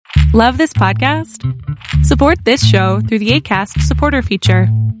Love this podcast? Support this show through the Acast supporter feature.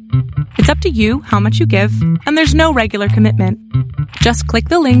 It's up to you how much you give, and there's no regular commitment. Just click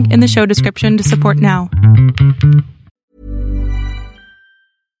the link in the show description to support now.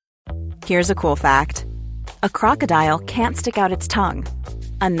 Here's a cool fact. A crocodile can't stick out its tongue.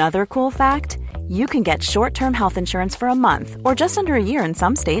 Another cool fact, you can get short-term health insurance for a month or just under a year in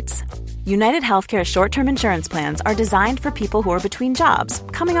some states. United Healthcare short-term insurance plans are designed for people who are between jobs,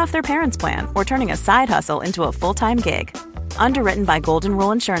 coming off their parents' plan, or turning a side hustle into a full-time gig. Underwritten by Golden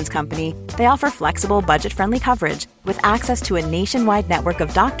Rule Insurance Company, they offer flexible, budget-friendly coverage with access to a nationwide network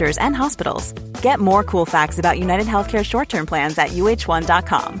of doctors and hospitals. Get more cool facts about United Healthcare short-term plans at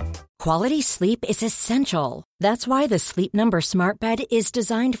uh1.com. Quality sleep is essential. That's why the Sleep Number Smart Bed is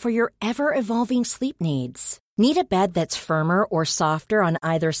designed for your ever-evolving sleep needs. Need a bed that's firmer or softer on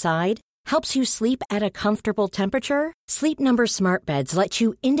either side? Helps you sleep at a comfortable temperature? Sleep Number Smart Beds let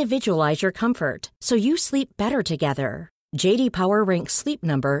you individualize your comfort, so you sleep better together. J.D. Power ranks Sleep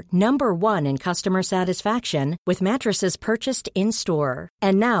Number number 1 in customer satisfaction with mattresses purchased in-store.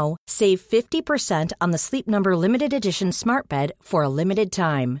 And now, save 50% on the Sleep Number Limited Edition Smart Bed for a limited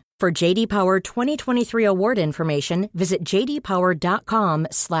time. For J.D. Power 2023 award information, visit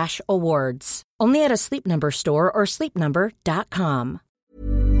jdpower.com/awards. Only at a Sleep Number store or sleepnumber.com.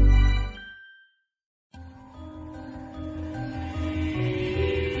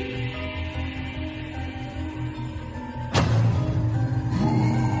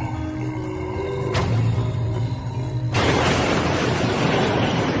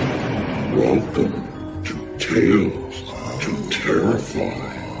 Welcome to Tales to Terrify.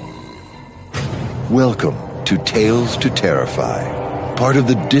 Welcome to Tales to Terrify, part of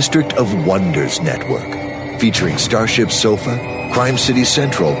the District of Wonders network, featuring Starship Sofa, Crime City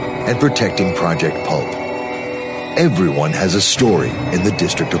Central, and Protecting Project Pulp. Everyone has a story in the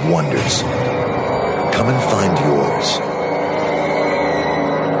District of Wonders. Come and find yours.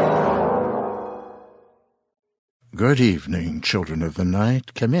 Good evening, children of the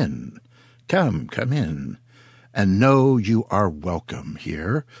night. Come in. Come in. And know you are welcome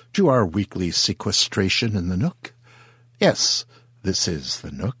here to our weekly sequestration in the Nook. Yes, this is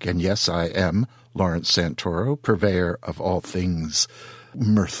the Nook, and yes, I am Lawrence Santoro, purveyor of all things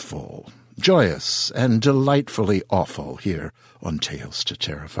mirthful, joyous, and delightfully awful here on Tales to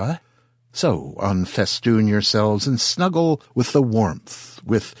Terrify. So, unfestoon yourselves and snuggle with the warmth,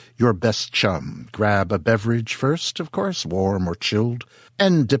 with your best chum. Grab a beverage first, of course, warm or chilled,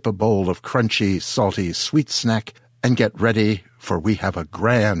 and dip a bowl of crunchy, salty, sweet snack, and get ready, for we have a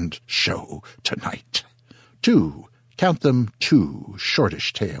grand show tonight. Count them two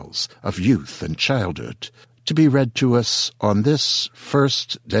shortish tales of youth and childhood, to be read to us on this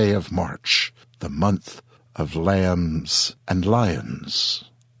first day of March, the month of lambs and lions.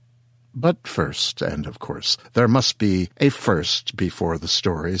 But first, and of course, there must be a first before the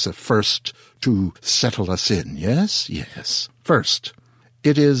stories, a first to settle us in, yes? Yes. First,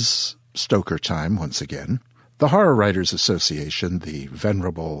 it is Stoker time once again. The Horror Writers Association, the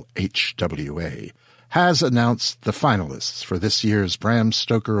venerable HWA, has announced the finalists for this year's Bram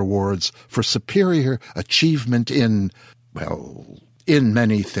Stoker Awards for Superior Achievement in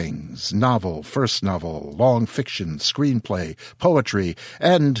many things. Novel, first novel, long fiction, screenplay, poetry,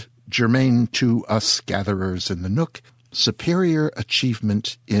 and germane to us gatherers in the Nook, superior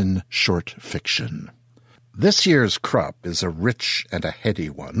achievement in short fiction. This year's crop is a rich and a heady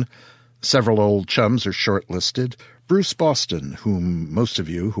one. Several old chums are shortlisted. Bruce Boston, whom most of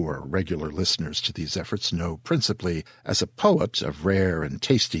you who are regular listeners to these efforts know principally as a poet of rare and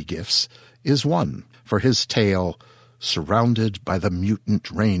tasty gifts, is one for his tale, Surrounded by the Mutant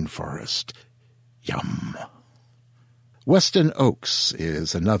Rainforest. Yum. Weston Oakes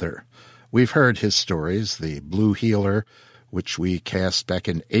is another. We've heard his stories, The Blue Healer, which we cast back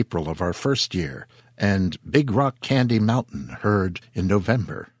in April of our first year, and Big Rock Candy Mountain, heard in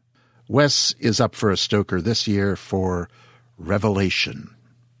November. Wes is up for a Stoker this year for Revelation.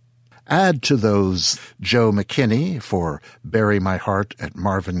 Add to those Joe McKinney for Bury My Heart at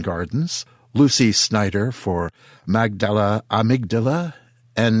Marvin Gardens, Lucy Snyder for Magdala Amygdala,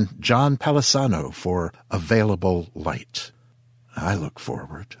 and John Palisano for Available Light. I look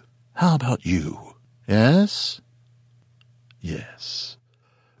forward. How about you? Yes? Yes.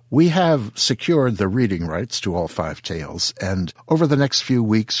 We have secured the reading rights to all 5 tales, and over the next few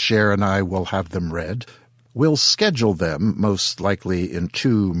weeks, Cher and I will have them read. We'll schedule them, most likely in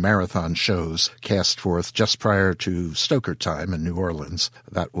 2 marathon shows cast forth just prior to Stoker time in New Orleans.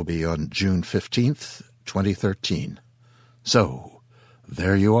 That will be on June 15th, 2013. So,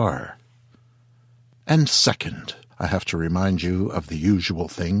 there you are. And second, I have to remind you of the usual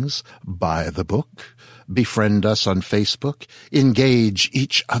things. Buy the book, befriend us on Facebook, engage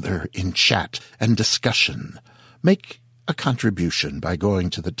each other in chat and discussion. Make a contribution by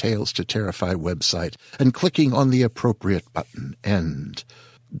going to the Tales to Terrify website and clicking on the appropriate button and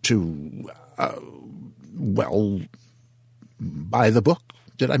to, buy the book.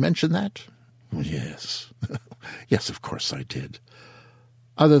 Did I mention that? Yes. Yes, of course I did.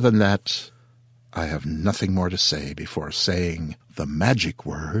 Other than that, I have nothing more to say before saying the magic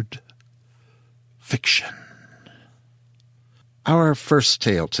word, fiction. Our first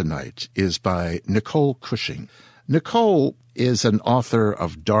tale tonight is by Nicole Cushing. Nicole is an author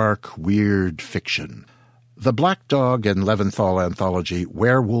of dark, weird fiction. The Black Dog and Leventhal anthology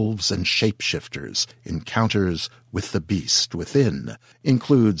Werewolves and Shapeshifters, Encounters with the Beast Within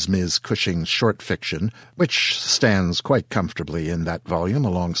includes Ms. Cushing's short fiction, which stands quite comfortably in that volume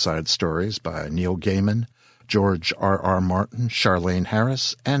alongside stories by Neil Gaiman, George R.R. Martin, Charlaine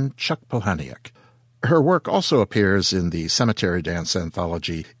Harris, and Chuck Palahniuk. Her work also appears in the Cemetery Dance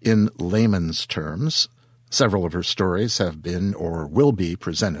anthology In Layman's Terms. Several of her stories have been or will be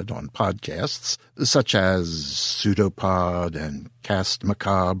presented on podcasts, such as Pseudopod and Cast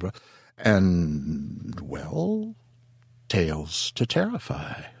Macabre and, Tales to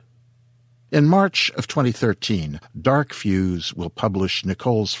Terrify. In March of 2013, Dark Fuse will publish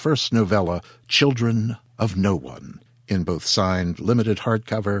Nicole's first novella, Children of No One, in both signed limited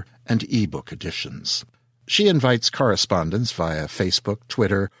hardcover and ebook editions. She invites correspondence via Facebook,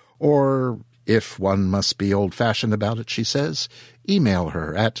 Twitter, or, if one must be old-fashioned about it, she says, email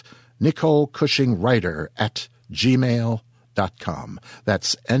her at NicoleCushingWriter@gmail.com.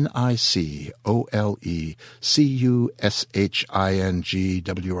 That's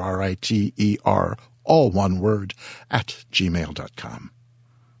NicoleCushingWriter, all one word, @gmail.com.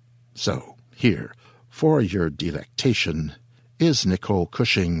 So, here, for your delectation, is Nicole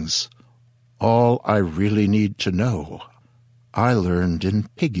Cushing's All I Really Need to Know I Learned in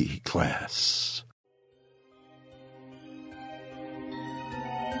Piggy Class.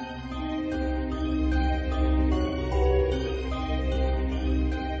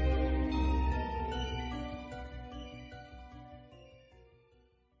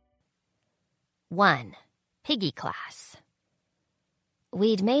 One, Piggy Class.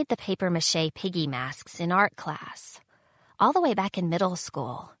 We'd made the papier-mâché piggy masks in art class, all the way back in middle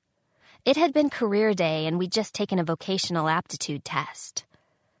school. It had been career day, and we'd just taken a vocational aptitude test.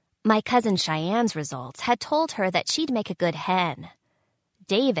 My cousin Cheyenne's results had told her that she'd make a good hen.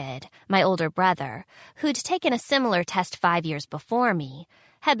 David, my older brother, who'd taken a similar test 5 years before me,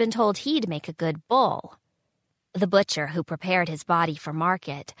 had been told he'd make a good bull. The butcher who prepared his body for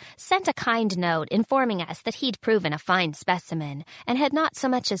market sent a kind note informing us that he'd proven a fine specimen and had not so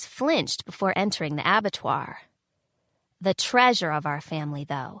much as flinched before entering the abattoir. The treasure of our family,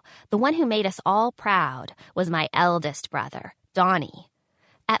 though, the one who made us all proud, was my eldest brother, Donnie.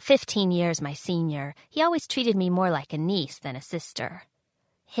 At 15 years my senior, he always treated me more like a niece than a sister.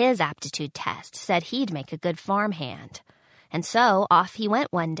 His aptitude test said he'd make a good farmhand. And so off he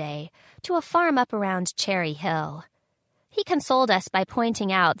went one day to a farm up around Cherry Hill. He consoled us by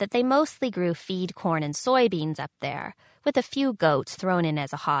pointing out that they mostly grew feed corn and soybeans up there, with a few goats thrown in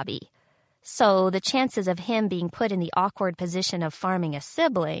as a hobby. So the chances of him being put in the awkward position of farming a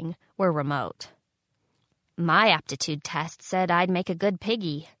sibling were remote. My aptitude test said I'd make a good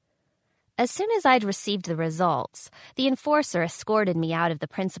piggy. As soon as I'd received the results, the enforcer escorted me out of the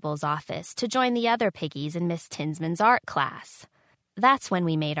principal's office to join the other piggies in Miss Tinsman's art class. That's when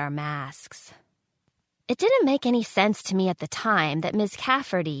we made our masks. It didn't make any sense to me at the time that Ms.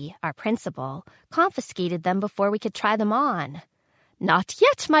 Cafferty, our principal, confiscated them before we could try them on. "Not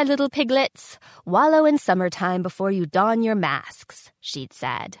yet, my little piglets. Wallow in summertime before you don your masks," she'd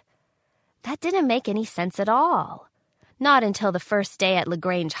said. That didn't make any sense at all. Not until the first day at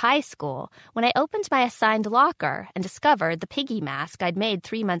LaGrange High School, when I opened my assigned locker and discovered the piggy mask I'd made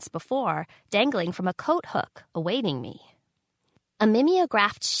 3 months before dangling from a coat hook, awaiting me. A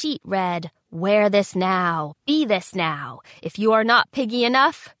mimeographed sheet read, "Wear this now, be this now. If you are not piggy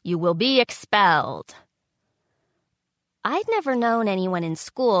enough, you will be expelled." I'd never known anyone in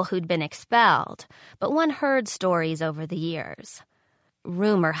school who'd been expelled, but one heard stories over the years.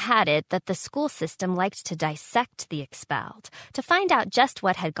 Rumor had it that the school system liked to dissect the expelled to find out just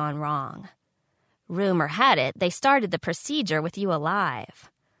what had gone wrong. Rumor had it they started the procedure with you alive.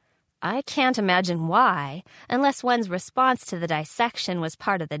 I can't imagine why, unless one's response to the dissection was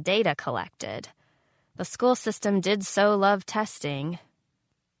part of the data collected. The school system did so love testing.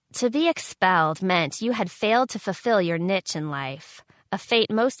 To be expelled meant you had failed to fulfill your niche in life. a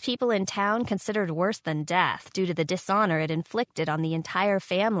fate most people in town considered worse than death due to the dishonor it inflicted on the entire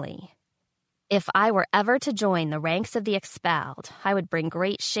family. If I were ever to join the ranks of the expelled, I would bring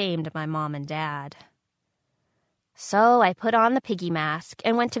great shame to my mom and dad. So I put on the piggy mask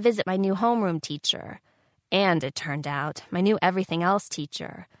and went to visit my new homeroom teacher. And, it turned out, my new everything-else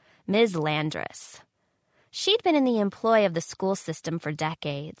teacher, Ms. Landris. She'd been in the employ of the school system for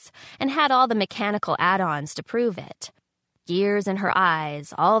decades and had all the mechanical add-ons to prove it. Gears in her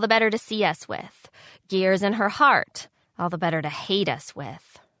eyes, all the better to see us with. Gears in her heart, all the better to hate us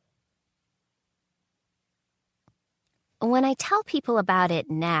with. When I tell people about it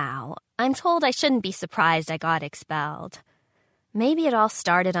now, I'm told I shouldn't be surprised I got expelled. Maybe it all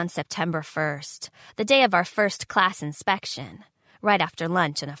started on September 1st, the day of our first class inspection, right after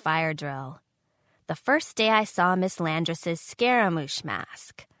lunch and a fire drill. The first day I saw Miss Landris's scaramouche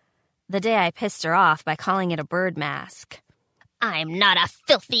mask. The day I pissed her off by calling it a bird mask. "I'm not a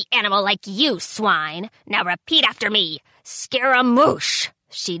filthy animal like you, swine. Now repeat after me. Scaramouche,"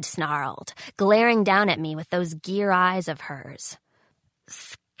 she'd snarled, glaring down at me with those gear eyes of hers.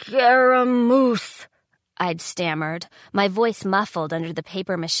 "Scaramouche," I'd stammered, my voice muffled under the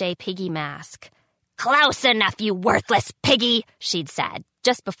papier-mâché piggy mask. "Close enough, you worthless piggy," she'd said,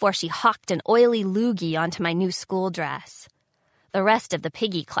 just before she hawked an oily loogie onto my new school dress. The rest of the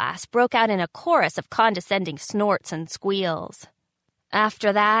piggy class broke out in a chorus of condescending snorts and squeals.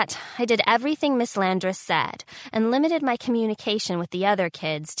 After that, I did everything Miss Landris said and limited my communication with the other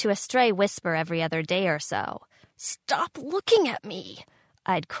kids to a stray whisper every other day or so. "Stop looking at me,"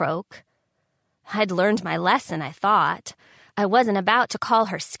 I'd croak. I'd learned my lesson, I thought. I wasn't about to call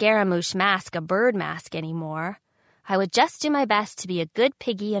her scaramouche mask a bird mask anymore. I would just do my best to be a good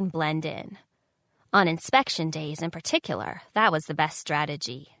piggy and blend in. On inspection days in particular, that was the best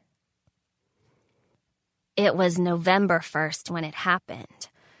strategy. It was November 1st when it happened.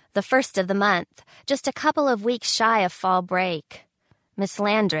 The first of the month, just a couple of weeks shy of fall break. Miss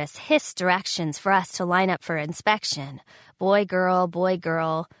Landris hissed directions for us to line up for inspection. Boy,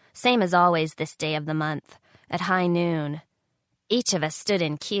 girl, same as always this day of the month, at high noon. Each of us stood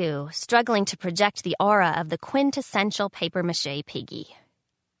in queue, struggling to project the aura of the quintessential papier-mâché piggy.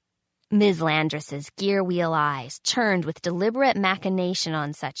 Ms. Landris's gear wheel eyes churned with deliberate machination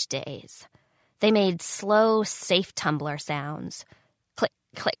on such days. They made slow, safe tumbler sounds. Click,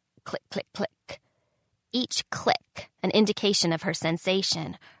 click, click, click, click. Each click an indication of her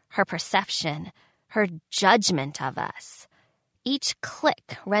sensation, her perception, her judgment of us. Each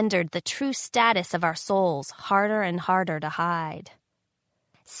click rendered the true status of our souls harder and harder to hide.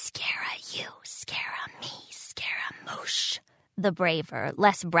 "Scara you, scara me, scaramouche," the braver,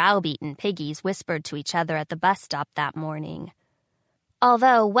 less browbeaten piggies whispered to each other at the bus stop that morning.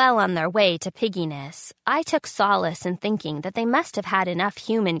 Although well on their way to pigginess, I took solace in thinking that they must have had enough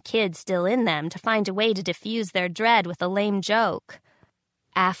human kids still in them to find a way to diffuse their dread with a lame joke.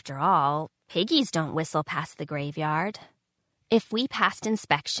 After all, piggies don't whistle past the graveyard. If we passed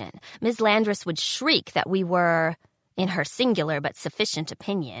inspection, Ms. Landris would shriek that we were, in her singular but sufficient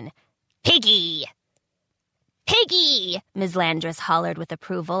opinion, "Piggy!" "Piggy!" Ms. Landris hollered with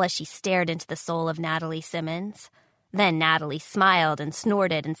approval as she stared into the soul of Natalie Simmons. Then Natalie smiled and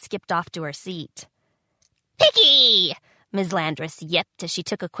snorted and skipped off to her seat. "Piggy!" Ms. Landris yipped as she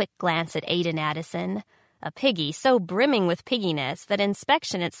took a quick glance at Aiden Addison, a piggy so brimming with pigginess that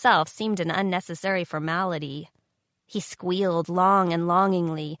inspection itself seemed an unnecessary formality. He squealed long and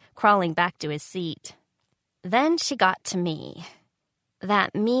longingly, crawling back to his seat. Then she got to me.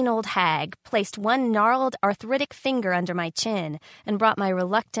 That mean old hag placed one gnarled, arthritic finger under my chin and brought my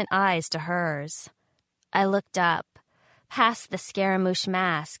reluctant eyes to hers. I looked up, past the scaramouche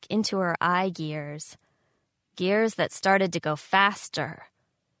mask, into her eye gears. Gears that started to go faster.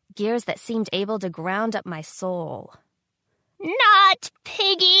 Gears that seemed able to ground up my soul. "Not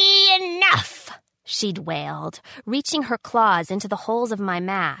piggy enough!" she'd wailed, reaching her claws into the holes of my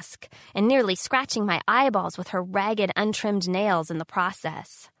mask and nearly scratching my eyeballs with her ragged, untrimmed nails in the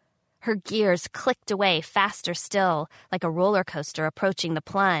process. Her gears clicked away faster still, like a roller coaster approaching the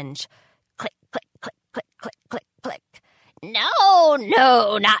plunge. Click, click, click, click, click, click, click. "No,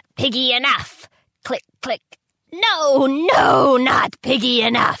 not piggy enough!" Click, click. "No, not piggy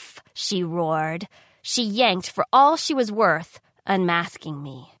enough!" she roared. She yanked for all she was worth, unmasking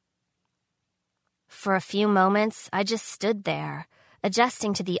me. For a few moments, I just stood there,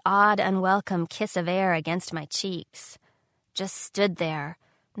 adjusting to the odd, unwelcome kiss of air against my cheeks. Just stood there,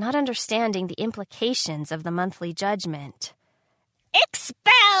 not understanding the implications of the monthly judgment.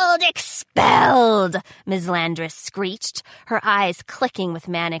 "Expelled! Expelled!" Ms. Landris screeched, her eyes clicking with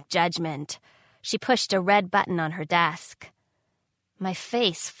manic judgment. She pushed a red button on her desk. My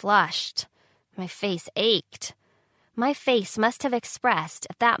face flushed. My face ached. My face must have expressed,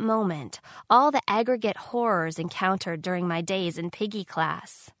 at that moment, all the aggregate horrors encountered during my days in piggy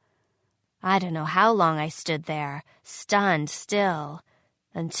class. I don't know how long I stood there, stunned still,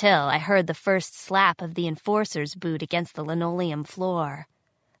 until I heard the first slap of the enforcer's boot against the linoleum floor.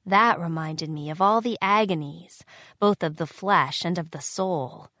 That reminded me of all the agonies, both of the flesh and of the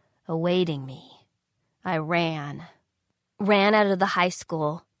soul, awaiting me. I ran out of the high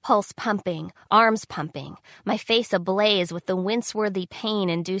school, pulse pumping, arms pumping, my face ablaze with the wince-worthy pain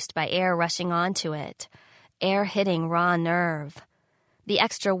induced by air rushing onto it, air hitting raw nerve. The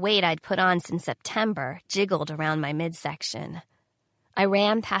extra weight I'd put on since September jiggled around my midsection. I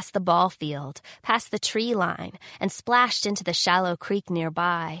ran past the ball field, past the tree line, and splashed into the shallow creek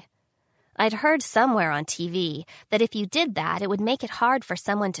nearby. I'd heard somewhere on TV that if you did that, it would make it hard for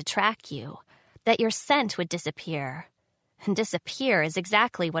someone to track you, that your scent would disappear. And disappear is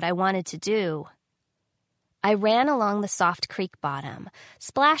exactly what I wanted to do. I ran along the soft creek bottom,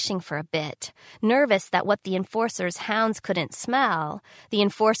 splashing for a bit, nervous that what the enforcer's hounds couldn't smell, the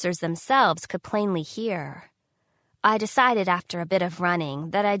enforcers themselves could plainly hear. I decided after a bit of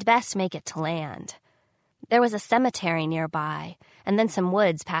running that I'd best make it to land. There was a cemetery nearby, and then some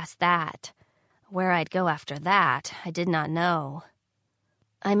woods past that. Where I'd go after that, I did not know.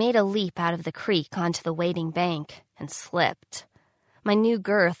 I made a leap out of the creek onto the waiting bank and slipped. My new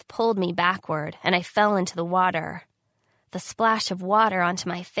girth pulled me backward, and I fell into the water. The splash of water onto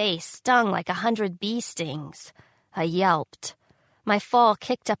my face stung like 100 bee stings. I yelped. My fall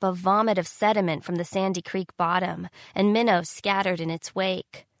kicked up a vomit of sediment from the sandy creek bottom, and minnows scattered in its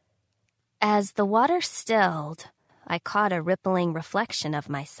wake. As the water stilled, I caught a rippling reflection of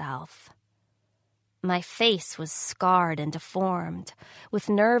myself. My face was scarred and deformed, with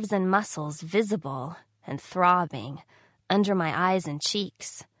nerves and muscles visible and throbbing under my eyes and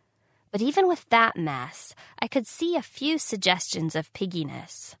cheeks. But even with that mess, I could see a few suggestions of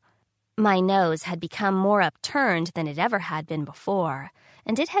pigginess. My nose had become more upturned than it ever had been before,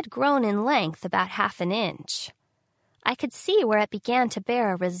 and it had grown in length about 1/2 inch. I could see where it began to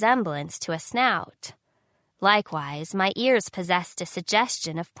bear a resemblance to a snout. Likewise, my ears possessed a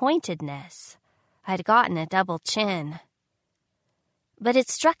suggestion of pointedness. I'd gotten a double chin. But it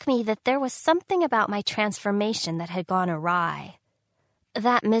struck me that there was something about my transformation that had gone awry.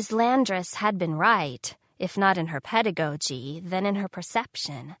 That Miss Landress had been right, if not in her pedagogy, then in her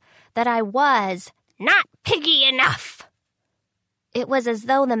perception, that I was not piggy enough. It was as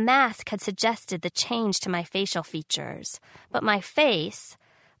though the mask had suggested the change to my facial features, but my face,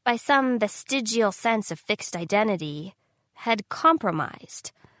 by some vestigial sense of fixed identity, had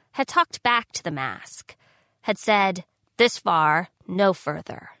compromised, had talked back to the mask, had said, "This far, no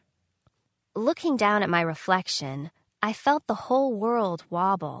further." Looking down at my reflection, I felt the whole world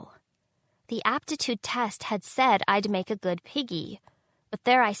wobble. The aptitude test had said I'd make a good piggy, but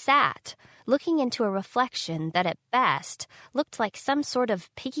there I sat, looking into a reflection that at best looked like some sort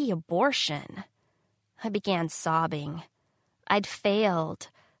of piggy abortion. I began sobbing. I'd failed.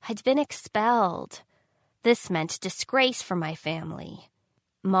 I'd been expelled. This meant disgrace for my family.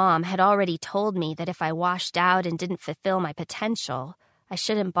 Mom had already told me that if I washed out and didn't fulfill my potential, I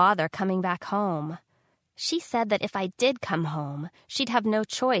shouldn't bother coming back home. She said that if I did come home, she'd have no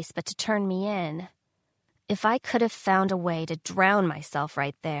choice but to turn me in. If I could have found a way to drown myself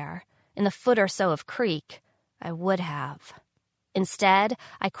right there, in the foot or so of creek, I would have. Instead,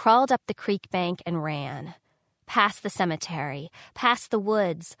 I crawled up the creek bank and ran. Past the cemetery, past the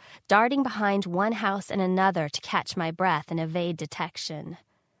woods, darting behind one house and another to catch my breath and evade detection.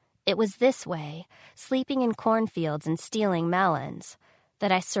 It was this way, sleeping in cornfields and stealing melons,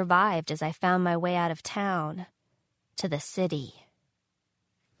 that I survived as I found my way out of town, to the city.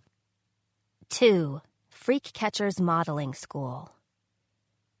 2. Freak Catcher's Modeling School.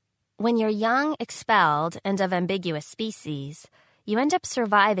 When you're young, expelled, and of ambiguous species, you end up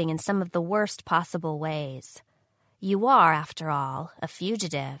surviving in some of the worst possible ways. You are, after all, a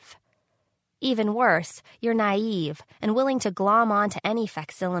fugitive. Even worse, you're naive and willing to glom on to any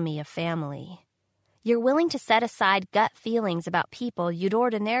facsimile of family. You're willing to set aside gut feelings about people you'd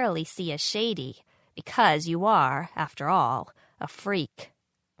ordinarily see as shady, because you are, after all, a freak.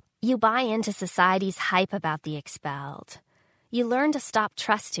 You buy into society's hype about the expelled. You learn to stop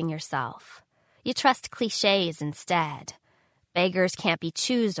trusting yourself. You trust cliches instead. Beggars can't be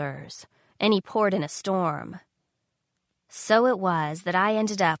choosers. Any port in a storm. So it was that I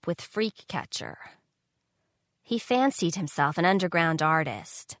ended up with Freak Catcher. He fancied himself an underground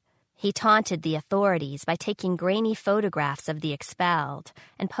artist. He taunted the authorities by taking grainy photographs of the expelled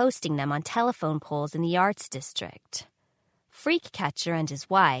and posting them on telephone poles in the arts district. Freak Catcher and his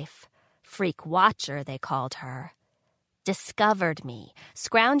wife, Freak Watcher they called her, discovered me,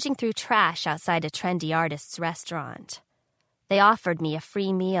 scrounging through trash outside a trendy artist's restaurant. They offered me a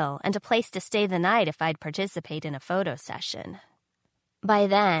free meal and a place to stay the night if I'd participate in a photo session. By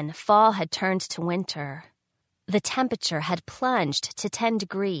then, fall had turned to winter. The temperature had plunged to 10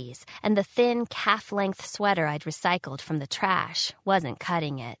 degrees, and the thin, calf-length sweater I'd recycled from the trash wasn't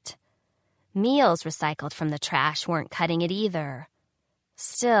cutting it. Meals recycled from the trash weren't cutting it either.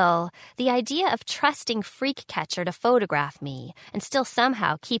 Still, the idea of trusting Freak Catcher to photograph me and still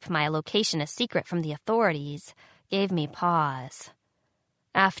somehow keep my location a secret from the authorities gave me pause.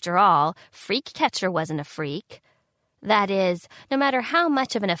 After all, Freak Catcher wasn't a freak. That is, no matter how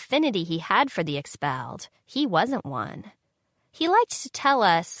much of an affinity he had for the expelled, he wasn't one. He liked to tell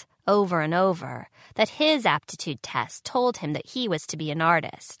us, over and over, that his aptitude test told him that he was to be an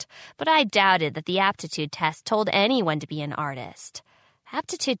artist, but I doubted that the aptitude test told anyone to be an artist.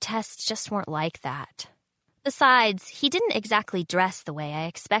 Aptitude tests just weren't like that. Besides, he didn't exactly dress the way I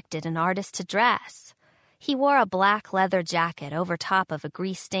expected an artist to dress. He wore a black leather jacket over top of a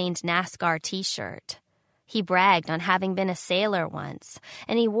grease-stained NASCAR t-shirt. He bragged on having been a sailor once,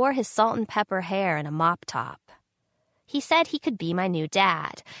 and he wore his salt and pepper hair in a mop top. He said he could be my new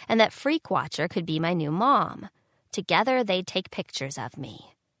dad, and that Freak Watcher could be my new mom. Together, they'd take pictures of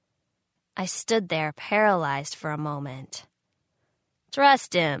me. I stood there paralyzed for a moment.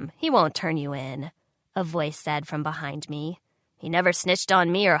 "Trust him. He won't turn you in," a voice said from behind me. "He never snitched on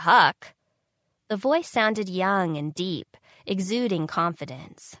me or Huck." The voice sounded young and deep, exuding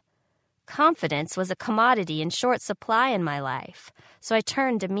confidence. Confidence was a commodity in short supply in my life, so I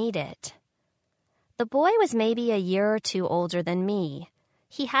turned to meet it. The boy was maybe a year or two older than me.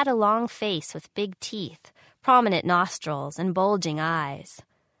 He had a long face with big teeth, prominent nostrils, and bulging eyes.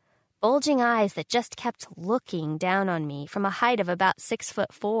 Bulging eyes that just kept looking down on me from a height of about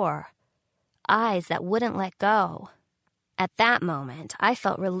 6'4". Eyes that wouldn't let go. At that moment, I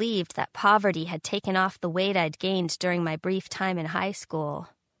felt relieved that poverty had taken off the weight I'd gained during my brief time in high school.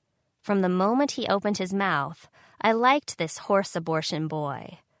 From the moment he opened his mouth, I liked this horse abortion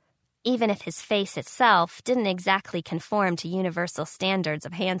boy, even if his face itself didn't exactly conform to universal standards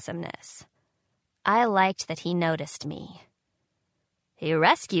of handsomeness. I liked that he noticed me. "He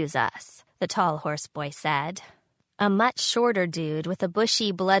rescues us," the tall horse boy said. A much shorter dude with a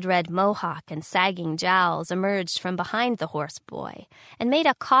bushy blood-red mohawk and sagging jowls emerged from behind the horse boy and made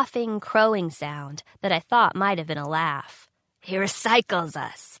a coughing, crowing sound that I thought might have been a laugh. "He recycles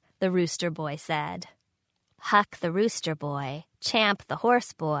us," the rooster boy said. Huck the rooster boy, Champ the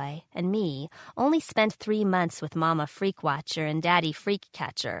horse boy, and me only spent 3 months with Mama Freak Watcher and Daddy Freak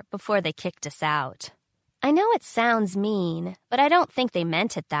Catcher before they kicked us out. I know it sounds mean, but I don't think they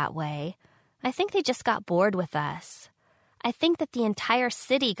meant it that way. I think they just got bored with us. I think that the entire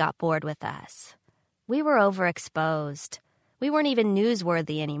city got bored with us. We were overexposed. We weren't even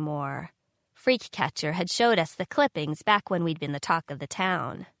newsworthy anymore. Freak Catcher had showed us the clippings back when we'd been the talk of the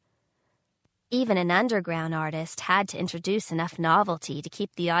town. Even an underground artist had to introduce enough novelty to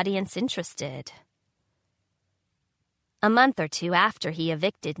keep the audience interested. A month or two after he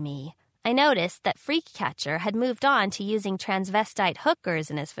evicted me, I noticed that Freak Catcher had moved on to using transvestite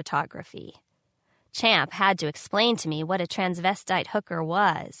hookers in his photography. Champ had to explain to me what a transvestite hooker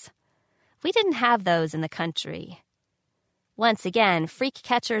was. We didn't have those in the country. Once again, Freak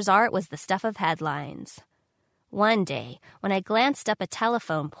Catcher's art was the stuff of headlines. One day, when I glanced up a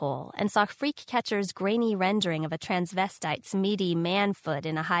telephone pole and saw Freak Catcher's grainy rendering of a transvestite's meaty man foot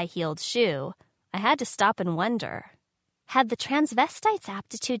in a high-heeled shoe, I had to stop and wonder. Had the transvestite's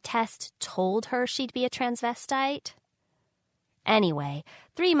aptitude test told her she'd be a transvestite? Anyway,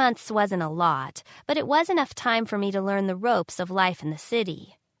 3 months wasn't a lot, but it was enough time for me to learn the ropes of life in the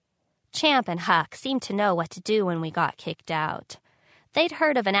city. Champ and Huck seemed to know what to do when we got kicked out. They'd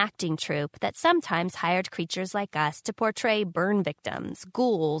heard of an acting troupe that sometimes hired creatures like us to portray burn victims,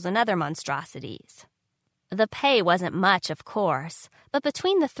 ghouls, and other monstrosities. The pay wasn't much, of course, but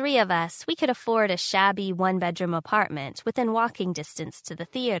between the 3 of us, we could afford a shabby 1-bedroom apartment within walking distance to the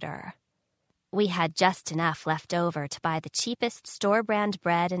theater. We had just enough left over to buy the cheapest store-brand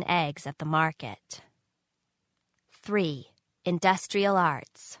bread and eggs at the market. 3. Industrial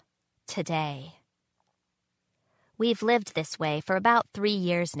arts. Today. We've lived this way for about 3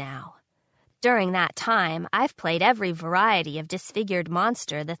 years now. During that time, I've played every variety of disfigured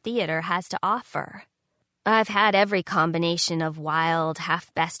monster the theater has to offer. I've had every combination of wild,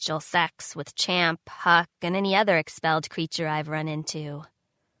 half-bestial sex with Champ, Huck, and any other expelled creature I've run into.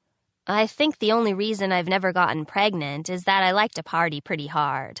 I think the only reason I've never gotten pregnant is that I like to party pretty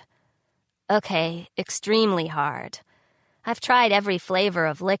hard. Okay, extremely hard. I've tried every flavor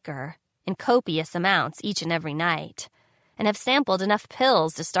of liquor, in copious amounts each and every night, and have sampled enough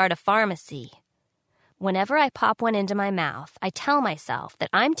pills to start a pharmacy. Whenever I pop one into my mouth, I tell myself that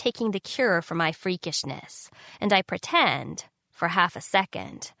I'm taking the cure for my freakishness, and I pretend, for half a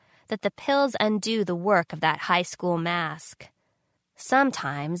second, that the pills undo the work of that high school mask.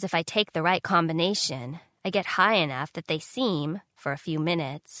 Sometimes, if I take the right combination, I get high enough that they seem, for a few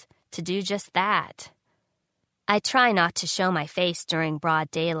minutes, to do just that. I try not to show my face during broad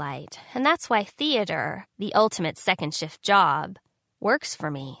daylight, and that's why theater, the ultimate second-shift job, works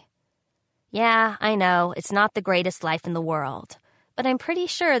for me. Yeah, I know, it's not the greatest life in the world, but I'm pretty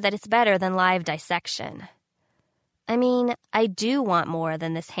sure that it's better than live dissection. I mean, I do want more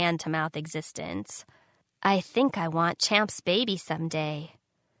than this hand-to-mouth existence. I think I want Champ's baby someday.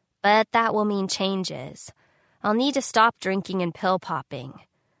 But that will mean changes. I'll need to stop drinking and pill-popping.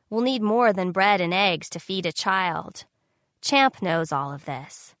 We'll need more than bread and eggs to feed a child. Champ knows all of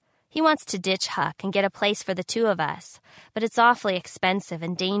this. He wants to ditch Huck and get a place for the two of us, but it's awfully expensive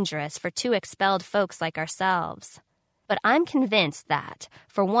and dangerous for two expelled folks like ourselves. But I'm convinced that,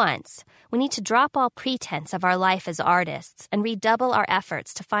 for once, we need to drop all pretense of our life as artists and redouble our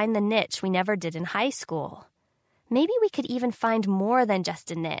efforts to find the niche we never did in high school. Maybe we could even find more than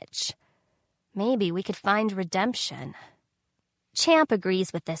just a niche. Maybe we could find redemption. Champ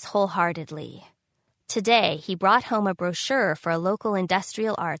agrees with this wholeheartedly. Today, he brought home a brochure for a local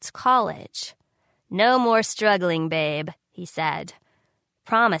industrial arts college. "No more struggling, babe," he said.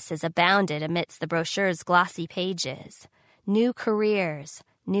 Promises abounded amidst the brochure's glossy pages. New careers,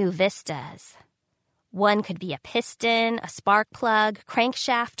 new vistas. One could be a piston, a spark plug,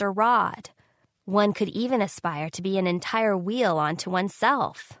 crankshaft, or rod. One could even aspire to be an entire wheel onto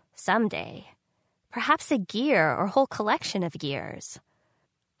oneself, someday. Perhaps a gear or whole collection of gears.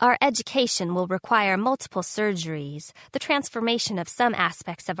 Our education will require multiple surgeries, the transformation of some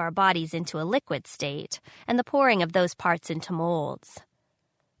aspects of our bodies into a liquid state, and the pouring of those parts into molds.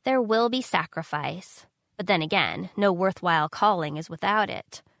 There will be sacrifice, but then again, no worthwhile calling is without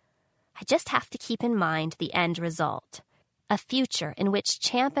it. I just have to keep in mind the end result, a future in which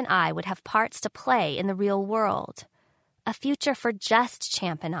Champ and I would have parts to play in the real world. A future for just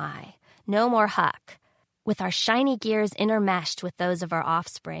Champ and I, no more Huck, with our shiny gears intermeshed with those of our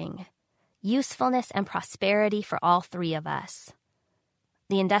offspring. Usefulness and prosperity for all three of us.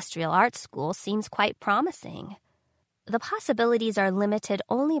 The Industrial Arts School seems quite promising. The possibilities are limited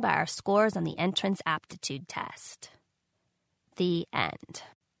only by our scores on the entrance aptitude test. The end.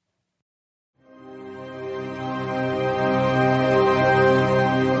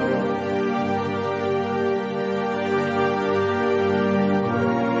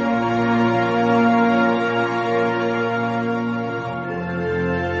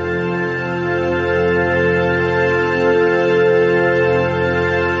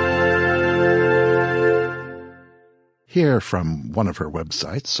 Here from one of her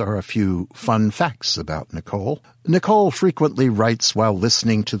websites are a few fun facts about Nicole. Nicole frequently writes while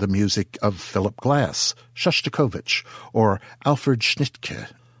listening to the music of Philip Glass, Shostakovich, or Alfred Schnittke,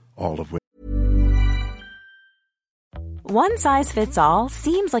 all of which. One size fits all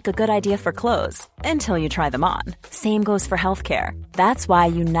seems like a good idea for clothes until you try them on. Same goes for healthcare. That's why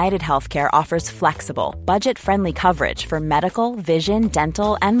United Healthcare offers flexible, budget-friendly coverage for medical, vision,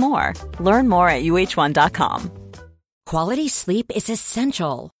 dental, and more. Learn more at uh1.com. Quality sleep is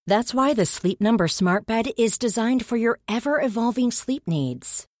essential. That's why the Sleep Number Smart Bed is designed for your ever-evolving sleep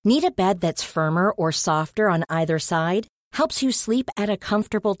needs. Need a bed that's firmer or softer on either side? Helps you sleep at a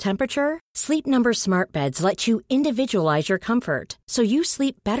comfortable temperature? Sleep Number Smart Beds let you individualize your comfort, so you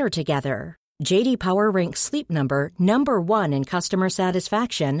sleep better together. J.D. Power ranks Sleep Number number 1 in customer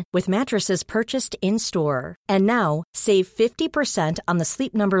satisfaction with mattresses purchased in-store. And now, save 50% on the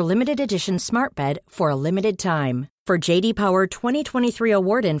Sleep Number Limited Edition Smart Bed for a limited time. For J.D. Power 2023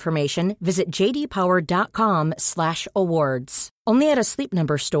 award information, visit jdpower.com/awards. Only at a Sleep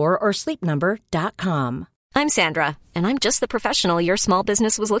Number store or sleepnumber.com. I'm Sandra, and I'm just the professional your small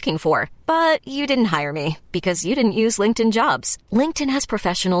business was looking for. But you didn't hire me because you didn't use LinkedIn Jobs. LinkedIn has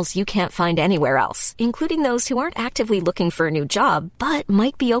professionals you can't find anywhere else, including those who aren't actively looking for a new job, but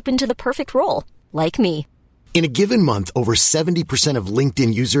might be open to the perfect role, like me. In a given month, over 70% of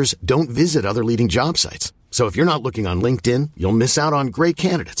LinkedIn users don't visit other leading job sites. So if you're not looking on LinkedIn, you'll miss out on great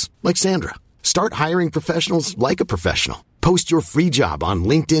candidates, like Sandra. Start hiring professionals like a professional. Post your free job on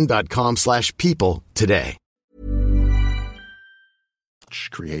linkedin.com/people today.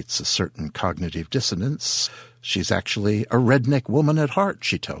 Creates a certain cognitive dissonance. She's actually a redneck woman at heart,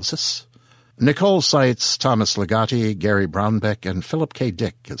 she tells us. Nicole cites Thomas Ligotti, Gary Brownbeck, and Philip K.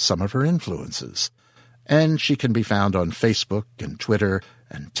 Dick as some of her influences. And she can be found on Facebook and Twitter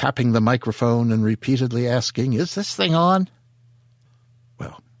and tapping the microphone and repeatedly asking, "Is this thing on?"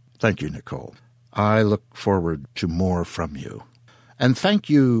 Well, thank you, Nicole. I look forward to more from you. And thank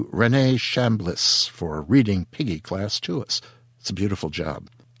you, Renee Chambliss, for reading Piggy Class to us. It's a beautiful job.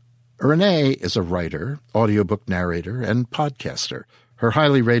 Renee is a writer, audiobook narrator, and podcaster. Her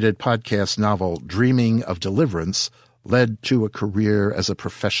highly rated podcast novel, Dreaming of Deliverance, led to a career as a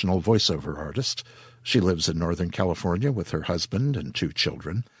professional voiceover artist. She lives in Northern California with her husband and 2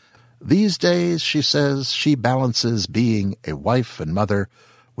 children. These days, she says, she balances being a wife and mother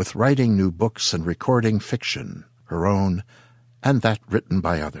with writing new books and recording fiction, her own, and that written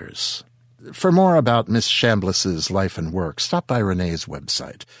by others. For more about Miss Chambliss's life and work, stop by Renee's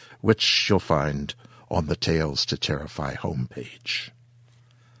website, which you'll find on the Tales to Terrify homepage.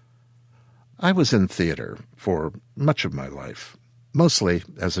 I was in theater for much of my life, mostly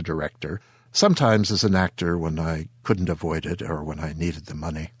as a director, sometimes as an actor when I couldn't avoid it or when I needed the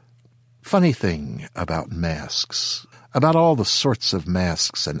money. Funny thing about masks, about all the sorts of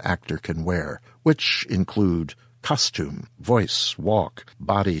masks an actor can wear, which include costume, voice, walk,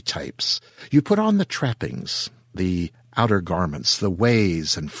 body types. You put on the trappings, the outer garments, the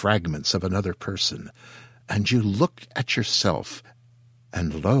ways and fragments of another person, and you look at yourself,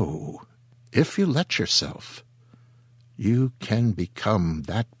 and lo, if you let yourself, you can become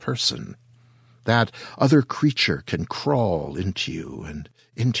that person. That other creature can crawl into you and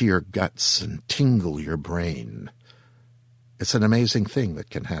into your guts and tingle your brain. It's an amazing thing that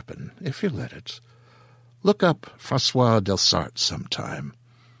can happen, if you let it. Look up François Delsarte sometime.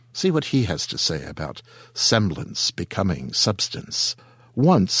 See what he has to say about semblance becoming substance.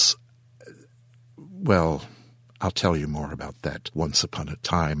 Well, I'll tell you more about that once upon a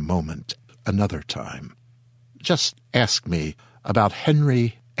time moment another time. Just ask me about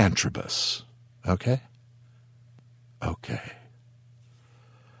Henry Antrobus. Okay? Okay.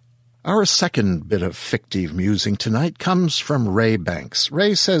 Our second bit of fictive musing tonight comes from Ray Banks.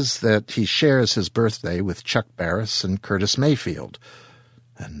 Ray says that he shares his birthday with Chuck Barris and Curtis Mayfield.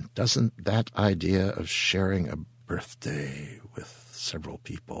 And doesn't that idea of sharing a birthday with several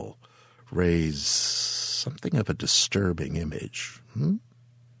people raise something of a disturbing image?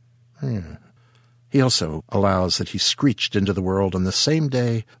 Yeah. He also allows that he screeched into the world on the same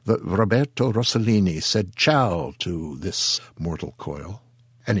day that Roberto Rossellini said ciao to this mortal coil.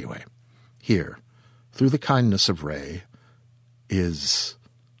 Anyway, here, through the kindness of Ray, is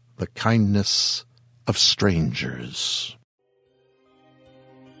the kindness of strangers.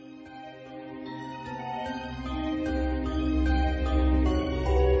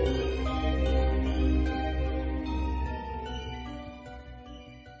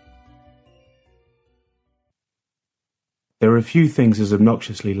 There are few things as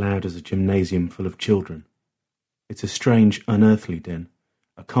obnoxiously loud as a gymnasium full of children. It's a strange, unearthly din,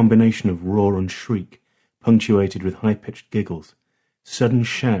 a combination of roar and shriek, punctuated with high-pitched giggles, sudden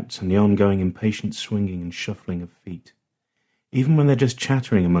shouts and the ongoing impatient swinging and shuffling of feet. Even when they're just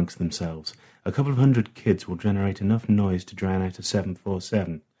chattering amongst themselves, a couple of 100 kids will generate enough noise to drown out a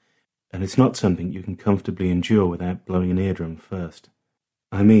 747, and it's not something you can comfortably endure without blowing an eardrum first.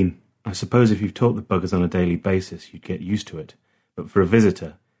 I suppose if you've taught the buggers on a daily basis, you'd get used to it, but for a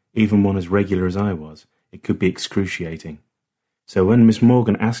visitor, even one as regular as I was, it could be excruciating. So when Miss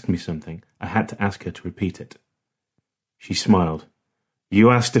Morgan asked me something, I had to ask her to repeat it. She smiled.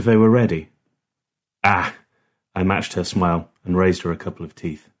 "You asked if they were ready?" "Ah!" I matched her smile and raised her a couple of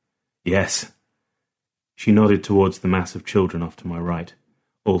teeth. "Yes." She nodded towards the mass of children off to my right,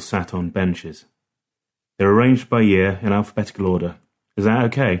 all sat on benches. "They're arranged by year in alphabetical order. Is that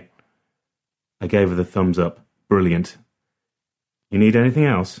okay?" I gave her the thumbs up. "Brilliant." "You need anything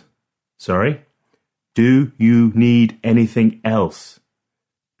else?" "Sorry?" "Do you need anything else?"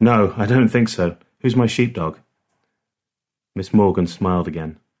 "No, I don't think so. Who's my sheepdog?" Miss Morgan smiled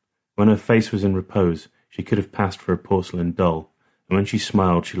again. When her face was in repose, she could have passed for a porcelain doll, and when she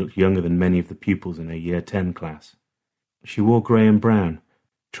smiled she looked younger than many of the pupils in her Year 10 class. She wore grey and brown,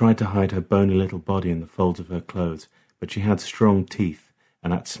 tried to hide her bony little body in the folds of her clothes, but she had strong teeth,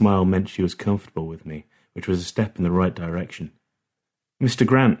 and that smile meant she was comfortable with me, which was a step in the right direction. "Mr.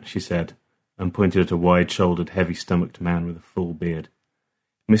 Grant," she said, and pointed at a wide-shouldered, heavy-stomached man with a full beard.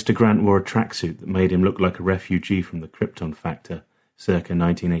 Mr. Grant wore a tracksuit that made him look like a refugee from the Krypton Factor, circa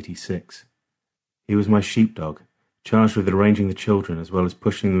 1986. He was my sheepdog, charged with arranging the children as well as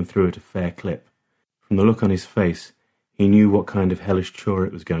pushing them through at a fair clip. From the look on his face, he knew what kind of hellish chore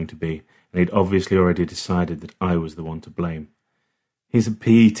it was going to be, and he'd obviously already decided that I was the one to blame. "He's a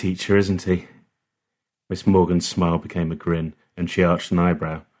PE teacher, isn't he?" Miss Morgan's smile became a grin, and she arched an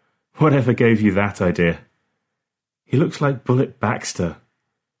eyebrow. Whatever gave you that idea? He looks like Bullet Baxter.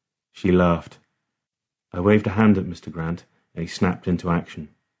 She laughed. I waved a hand at Mr. Grant, and he snapped into action.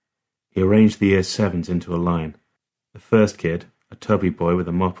 He arranged the Year 7s into a line. The first kid, a tubby boy with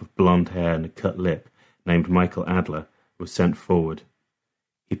a mop of blonde hair and a cut lip, named Michael Adler, was sent forward.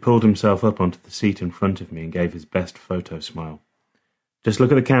 He pulled himself up onto the seat in front of me and gave his best photo smile. "Just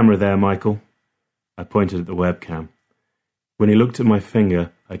look at the camera there, Michael." I pointed at the webcam. When he looked at my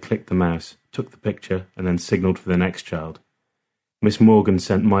finger, I clicked the mouse, took the picture, and then signalled for the next child. Miss Morgan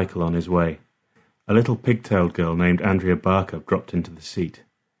sent Michael on his way. A little pigtailed girl named Andrea Barker dropped into the seat.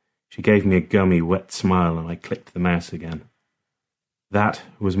 She gave me a gummy, wet smile, and I clicked the mouse again. That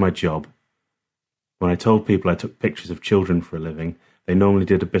was my job. When I told people I took pictures of children for a living, they normally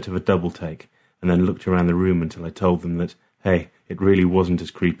did a bit of a double take, and then looked around the room until I told them that, hey, it really wasn't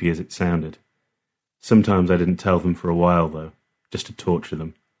as creepy as it sounded. Sometimes I didn't tell them for a while, though, just to torture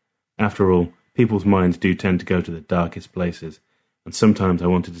them. After all, people's minds do tend to go to the darkest places, and sometimes I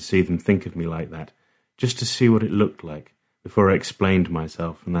wanted to see them think of me like that, just to see what it looked like, before I explained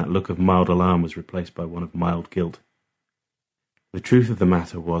myself, and that look of mild alarm was replaced by one of mild guilt. The truth of the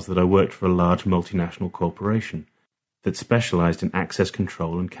matter was that I worked for a large multinational corporation that specialised in access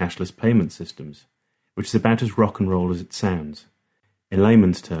control and cashless payment systems, which is about as rock and roll as it sounds. In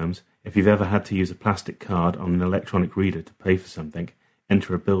layman's terms, if you've ever had to use a plastic card on an electronic reader to pay for something,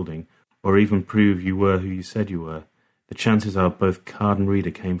 enter a building, or even prove you were who you said you were, the chances are both card and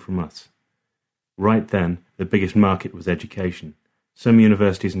reader came from us. Right then, the biggest market was education, some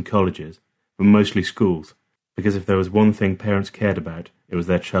universities and colleges, but mostly schools, because if there was one thing parents cared about, it was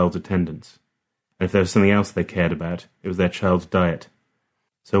their child's attendance. And if there was something else they cared about, it was their child's diet.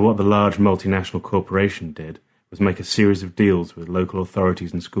 So what the large multinational corporation did was make a series of deals with local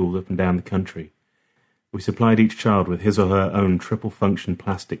authorities and schools up and down the country. We supplied each child with his or her own triple-function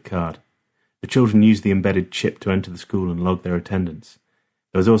plastic card. The children used the embedded chip to enter the school and log their attendance.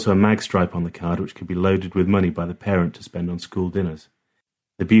 There was also a mag stripe on the card which could be loaded with money by the parent to spend on school dinners.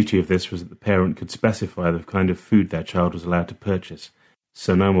 The beauty of this was that the parent could specify the kind of food their child was allowed to purchase,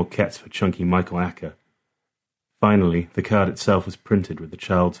 so no more Kets for chunky Michael Acker. Finally, the card itself was printed with the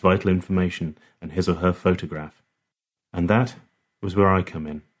child's vital information and his or her photograph. And that was where I come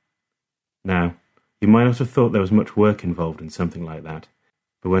in. Now, you might not have thought there was much work involved in something like that,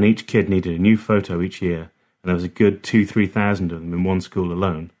 but when each kid needed a new photo each year, and there was a good 2,000-3,000 of them in one school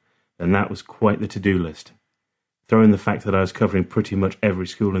alone, then that was quite the to-do list. Throw in the fact that I was covering pretty much every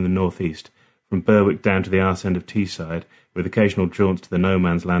school in the northeast, from Berwick down to the arse end of Teesside, with occasional jaunts to the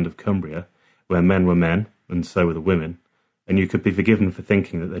no-man's land of Cumbria, where men were men, and so were the women, and you could be forgiven for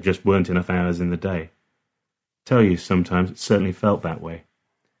thinking that there just weren't enough hours in the day. Tell you, sometimes it certainly felt that way.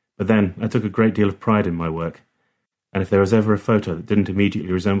 But then, I took a great deal of pride in my work, and if there was ever a photo that didn't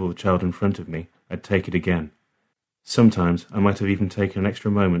immediately resemble the child in front of me, I'd take it again. Sometimes I might have even taken an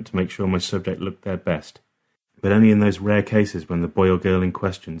extra moment to make sure my subject looked their best, but only in those rare cases when the boy or girl in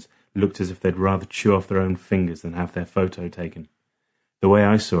questions looked as if they'd rather chew off their own fingers than have their photo taken. The way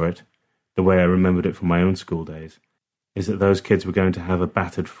I saw it, the way I remembered it from my own school days, is that those kids were going to have a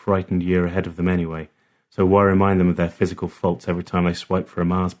battered, frightened year ahead of them anyway, so why remind them of their physical faults every time they swipe for a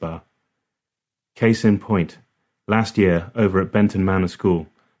Mars bar? Case in point, last year, over at Benton Manor School,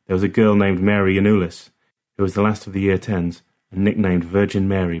 there was a girl named Mary Yanulis, who was the last of the Year 10s, and nicknamed Virgin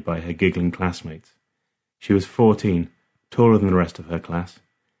Mary by her giggling classmates. She was 14, taller than the rest of her class.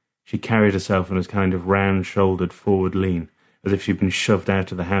 She carried herself in a kind of round-shouldered forward lean, as if she'd been shoved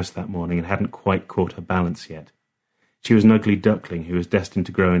out of the house that morning and hadn't quite caught her balance yet. She was an ugly duckling who was destined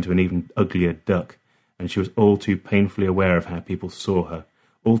to grow into an even uglier duck, and she was all too painfully aware of how people saw her,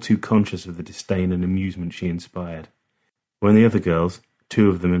 all too conscious of the disdain and amusement she inspired. When the other girls, 2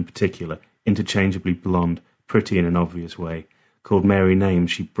 of them in particular, interchangeably blonde, pretty in an obvious way, called Mary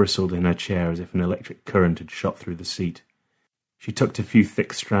names, she bristled in her chair as if an electric current had shot through the seat. She tucked a few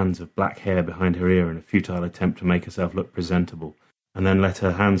thick strands of black hair behind her ear in a futile attempt to make herself look presentable, and then let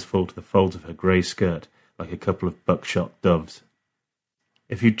her hands fall to the folds of her grey skirt like a couple of buckshot doves.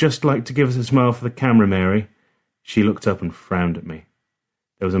 "If you'd just like to give us a smile for the camera, Mary." She looked up and frowned at me.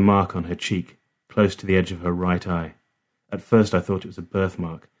 There was a mark on her cheek, close to the edge of her right eye. At first I thought it was a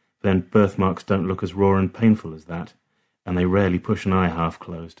birthmark, but then birthmarks don't look as raw and painful as that, and they rarely push an eye half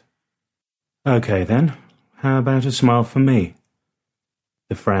closed. "Okay then, how about a smile for me?"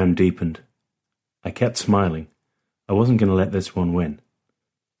 The frown deepened. I kept smiling. I wasn't going to let this one win.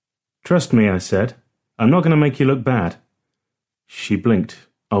 "Trust me," I said. "I'm not going to make you look bad." She blinked,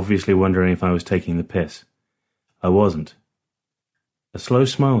 obviously wondering if I was taking the piss. I wasn't. A slow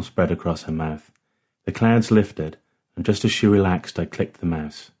smile spread across her mouth. The clouds lifted, and just as she relaxed, I clicked the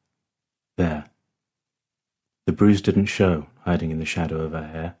mouse. there. The bruise didn't show, hiding in the shadow of her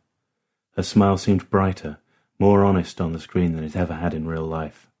hair. Her smile seemed brighter, more honest on the screen than it ever had in real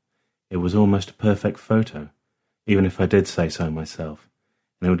life. It was almost a perfect photo, even if I did say so myself,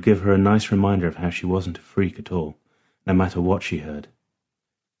 and it would give her a nice reminder of how she wasn't a freak at all, no matter what she heard.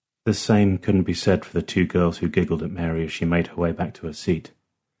 The same couldn't be said for the two girls who giggled at Mary as she made her way back to her seat.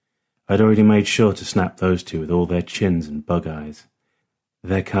 I'd already made sure to snap those two with all their chins and bug eyes.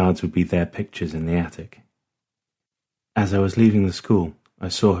 Their cards would be their pictures in the attic. As I was leaving the school, I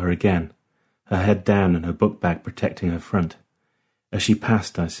saw her again, her head down and her book bag protecting her front. As she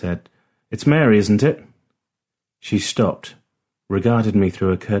passed, I said, "It's Mary, isn't it?" She stopped, regarded me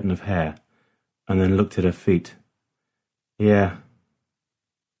through a curtain of hair, and then looked at her feet. "Yeah."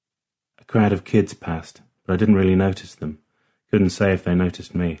 A crowd of kids passed, but I didn't really notice them. Couldn't say if they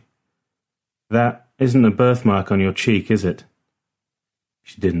noticed me. "That isn't a birthmark on your cheek, is it?"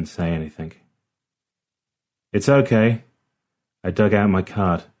 She didn't say anything. "It's okay." I dug out my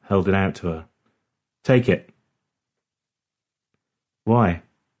card, held it out to her. "Take it." "Why?"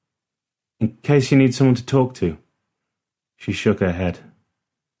 "In case you need someone to talk to." She shook her head.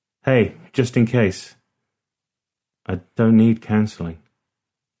 "Hey, just in case." "I don't need counselling."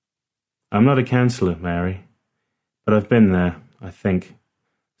 "I'm not a counsellor, Mary, but I've been there, I think.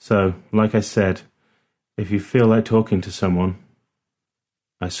 So, like I said, if you feel like talking to someone..."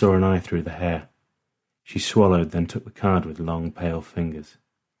 I saw an eye through the hair. She swallowed, then took the card with long, pale fingers.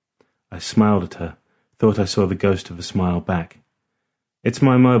 I smiled at her, thought I saw the ghost of a smile back. "It's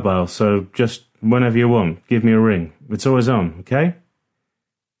my mobile, so just whenever you want, give me a ring. It's always on, okay?"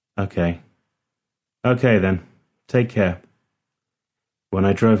 "Okay." "Okay then. Take care." When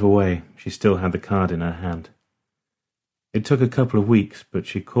I drove away, she still had the card in her hand. It took a couple of weeks, but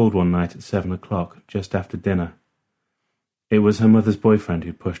she called one night at 7 o'clock, just after dinner. It was her mother's boyfriend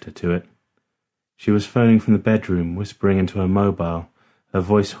who pushed her to it. She was phoning from the bedroom, whispering into her mobile, her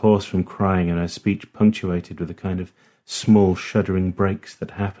voice hoarse from crying and her speech punctuated with the kind of small shuddering breaks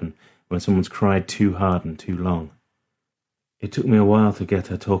that happen when someone's cried too hard and too long. It took me a while to get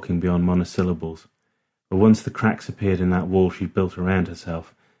her talking beyond monosyllables, but once the cracks appeared in that wall she built around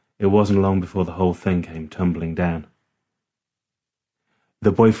herself, it wasn't long before the whole thing came tumbling down.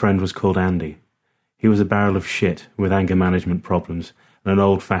 The boyfriend was called Andy. He was a barrel of shit with anger management problems and an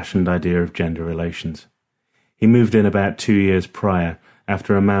old-fashioned idea of gender relations. He moved in about 2 years prior,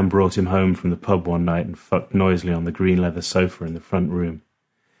 after a man brought him home from the pub one night and fucked noisily on the green leather sofa in the front room.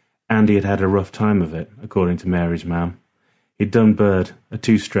 Andy had had a rough time of it, according to Mary's mam. He'd done bird, a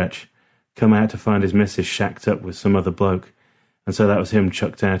two-stretch, come out to find his missus shacked up with some other bloke, and so that was him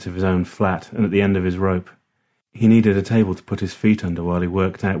chucked out of his own flat and at the end of his rope. He needed a table to put his feet under while he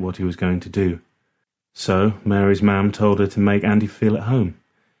worked out what he was going to do. So Mary's mam told her to make Andy feel at home,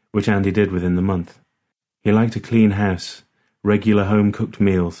 which Andy did within the month. He liked a clean house, regular home-cooked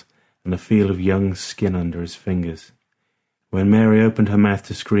meals, and a feel of young skin under his fingers. When Mary opened her mouth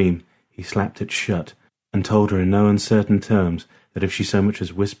to scream, he slapped it shut and told her in no uncertain terms that if she so much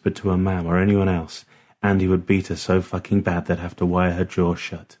as whispered to her mam or anyone else, Andy would beat her so fucking bad they'd have to wire her jaw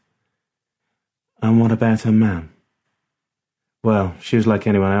shut. And what about her mam? Well, she was like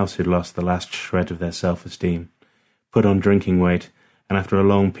anyone else who'd lost the last shred of their self-esteem, put on drinking weight, and after a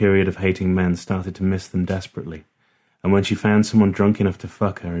long period of hating men started to miss them desperately. And when she found someone drunk enough to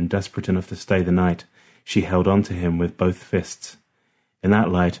fuck her and desperate enough to stay the night, she held on to him with both fists. In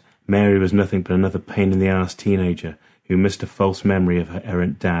that light, Mary was nothing but another pain-in-the-arse teenager who missed a false memory of her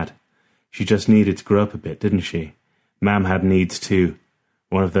errant dad. She just needed to grow up a bit, didn't she? Mam had needs too.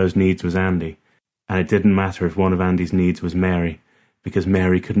 One of those needs was Andy, and it didn't matter if one of Andy's needs was Mary, because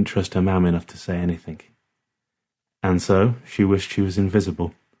Mary couldn't trust her mam enough to say anything. And so she wished she was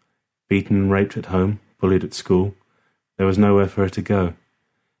invisible. Beaten and raped at home, bullied at school. There was nowhere for her to go.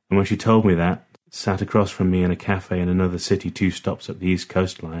 And when she told me that, sat across from me in a cafe in another city 2 stops up the east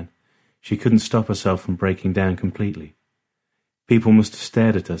coastline, she couldn't stop herself from breaking down completely. People must have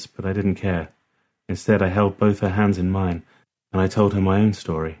stared at us, but I didn't care. Instead, I held both her hands in mine, and I told her my own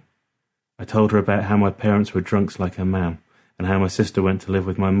story. I told her about how my parents were drunks like her mam, and how my sister went to live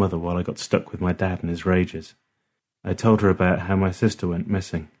with my mother while I got stuck with my dad and his rages. I told her about how my sister went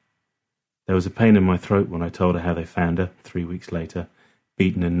missing. There was a pain in my throat when I told her how they found her, 3 weeks later,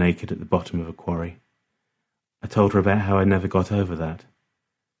 beaten and naked at the bottom of a quarry. I told her about how I never got over that.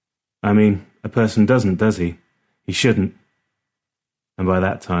 I mean, a person doesn't, does he? He shouldn't. And by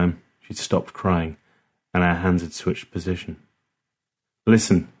that time, she'd stopped crying, and our hands had switched position.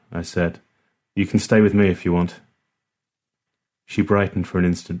 "Listen," I said, "you can stay with me if you want." She brightened for an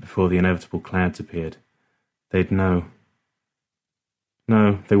instant before the inevitable clouds appeared. They'd know.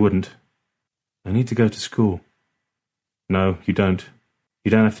 No, they wouldn't. I need to go to school. No, you don't.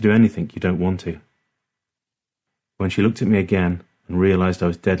 You don't have to do anything you don't want to. When she looked at me again and realised I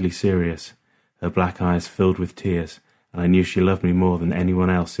was deadly serious, her black eyes filled with tears, and I knew she loved me more than anyone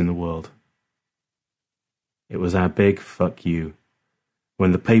else in the world. It was our big fuck you.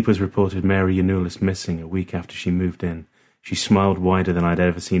 When the papers reported Mary Yanulis missing a week after she moved in, she smiled wider than I'd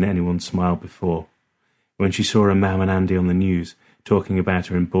ever seen anyone smile before. When she saw her Mam and Andy on the news, talking about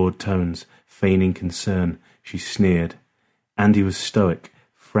her in bored tones, feigning concern, she sneered. Andy was stoic,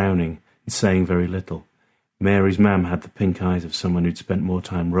 frowning, and saying very little. Mary's Mam had the pink eyes of someone who'd spent more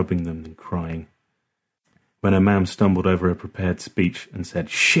time rubbing them than crying. When her Mam stumbled over her prepared speech and said,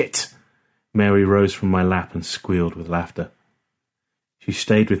 "Shit!" Mary rose from my lap and squealed with laughter. She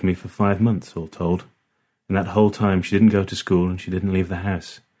stayed with me for 5 months, all told. In that whole time she didn't go to school and she didn't leave the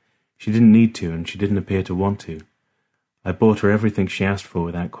house. She didn't need to and she didn't appear to want to. I bought her everything she asked for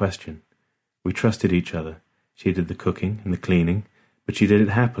without question. We trusted each other. She did the cooking and the cleaning, but she did it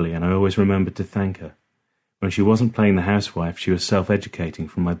happily, and I always remembered to thank her. When she wasn't playing the housewife, she was self-educating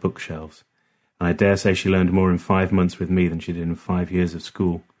from my bookshelves, and I dare say she learned more in 5 months with me than she did in 5 years of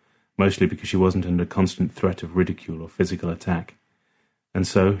school, mostly because she wasn't under constant threat of ridicule or physical attack. And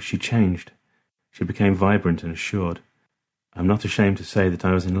so she changed. She became vibrant and assured. I'm not ashamed to say that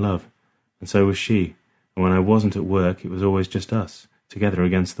I was in love, and so was she, and when I wasn't at work it was always just us, together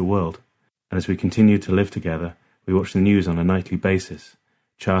against the world. And as we continued to live together, we watched the news on a nightly basis,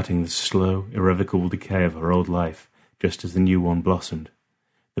 charting the slow, irrevocable decay of her old life, just as the new one blossomed.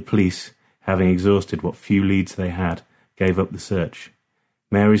 The police, having exhausted what few leads they had, gave up the search.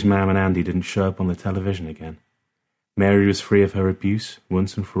 Mary's Mam and Andy didn't show up on the television again. Mary was free of her abuse,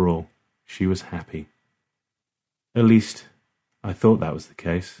 once and for all. She was happy. At least, I thought that was the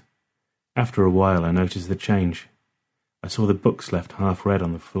case. After a while I noticed the change. I saw the books left half-read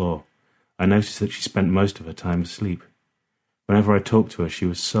on the floor. I noticed that she spent most of her time asleep. Whenever I talked to her, she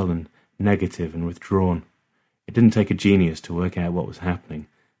was sullen, negative, and withdrawn. It didn't take a genius to work out what was happening,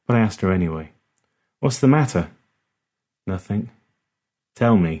 but I asked her anyway. "What's the matter?" "Nothing."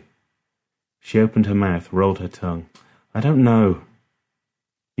 "Tell me." She opened her mouth, rolled her tongue. "I don't know."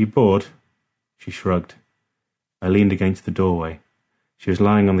 "You bored?" She shrugged. I leaned against the doorway. She was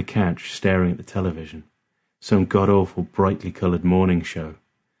lying on the couch, staring at the television. Some god-awful, brightly coloured morning show.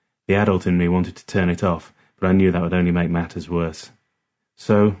 The adult in me wanted to turn it off, but I knew that would only make matters worse.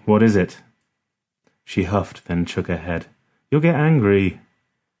 "So, what is it?" She huffed, then shook her head. "You'll get angry."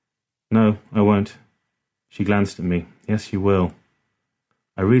 "No, I won't." She glanced at me. "Yes, you will."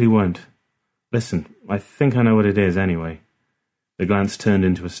 "I really won't. Listen, I think I know what it is anyway." The glance turned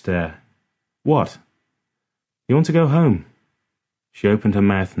into a stare. "What?" "You want to go home?" She opened her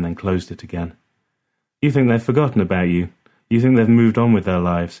mouth and then closed it again. "You think they've forgotten about you. You think they've moved on with their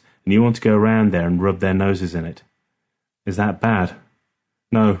lives, and you want to go around there and rub their noses in it. Is that bad?"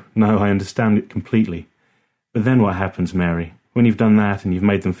 No, I understand it completely. But then what happens, Mary, when you've done that and you've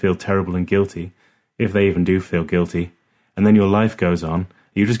made them feel terrible and guilty, if they even do feel guilty, and then your life goes on, are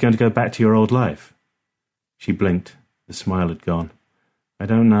you just going to go back to your old life?" She blinked. The smile had gone. "I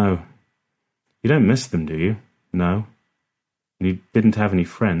don't know." "You don't miss them, do you?" "No." "And you didn't have any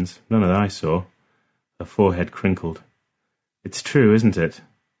friends? None that I saw." Her forehead crinkled. "It's true, isn't it?"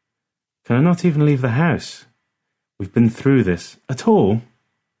 "Can I not even leave the house? We've been through this. At all?"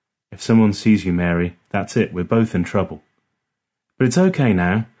 "If someone sees you, Mary, that's it. We're both in trouble." "But it's okay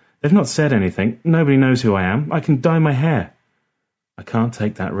now. They've not said anything. Nobody knows who I am. I can dye my hair." "I can't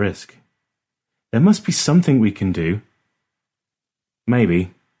take that risk." "There must be something we can do."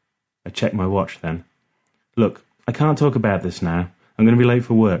 "Maybe." I checked my watch then. "Look, I can't talk about this now. I'm going to be late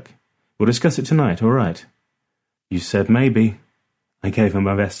for work. We'll discuss it tonight, all right?" "You said maybe." I gave her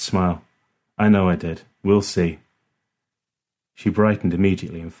my best smile. "I know I did. We'll see." She brightened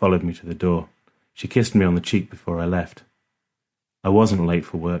immediately and followed me to the door. She kissed me on the cheek before I left. I wasn't late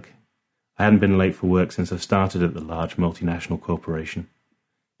for work. I hadn't been late for work since I started at the large multinational corporation.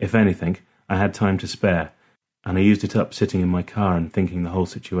 If anything, I had time to spare, and I used it up sitting in my car and thinking the whole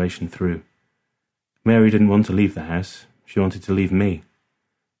situation through. Mary didn't want to leave the house. She wanted to leave me.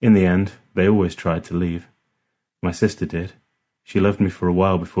 In the end, they always tried to leave. My sister did. She loved me for a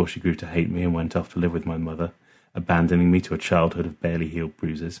while before she grew to hate me and went off to live with my mother, abandoning me to a childhood of barely healed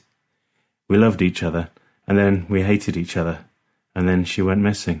bruises. We loved each other, and then we hated each other, and then she went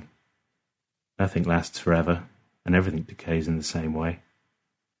missing. Nothing lasts forever, and everything decays in the same way.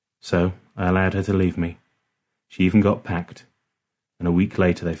 So I allowed her to leave me. She even got packed, and a week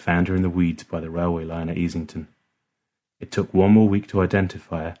later they found her in the weeds by the railway line at Easington. It took one more week to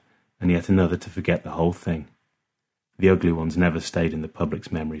identify her, and yet another to forget the whole thing. The ugly ones never stayed in the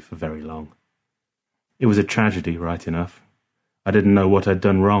public's memory for very long. It was a tragedy, right enough. I didn't know what I'd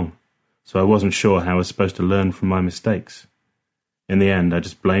done wrong, so I wasn't sure how I was supposed to learn from my mistakes. In the end, I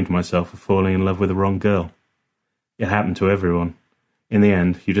just blamed myself for falling in love with the wrong girl. It happened to everyone. In the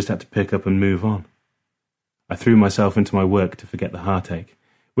end, you just had to pick up and move on. I threw myself into my work to forget the heartache,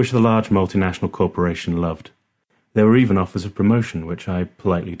 which the large multinational corporation loved. There were even offers of promotion, which I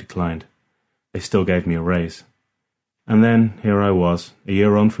politely declined. They still gave me a raise. And then, here I was, a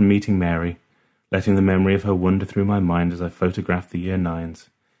year on from meeting Mary, letting the memory of her wander through my mind as I photographed the year 9s,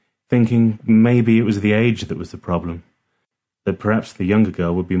 thinking maybe it was the age that was the problem, that perhaps the younger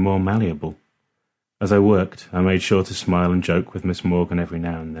girl would be more malleable. As I worked, I made sure to smile and joke with Miss Morgan every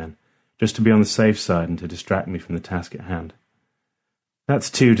now and then, just to be on the safe side and to distract me from the task at hand. That's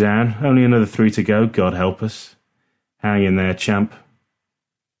 2 down, only another 3 to go, God help us. Hang in there, champ.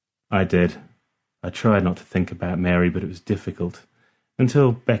 I did. I tried not to think about Mary, but it was difficult,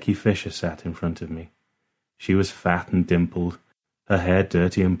 until Becky Fisher sat in front of me. She was fat and dimpled, her hair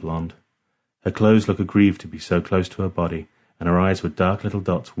dirty and blonde. Her clothes looked aggrieved to be so close to her body, and her eyes were dark little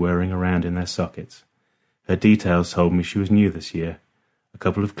dots whirring around in their sockets. Her details told me she was new this year. A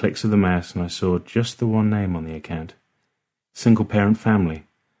couple of clicks of the mouse and I saw just the one name on the account. Single-parent family.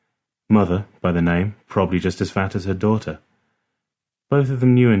 Mother, by the name, probably just as fat as her daughter. Both of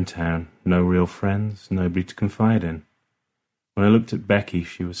them new in town, no real friends, nobody to confide in. When I looked at Becky,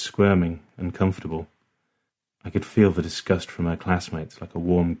 she was squirming, uncomfortable. I could feel the disgust from her classmates like a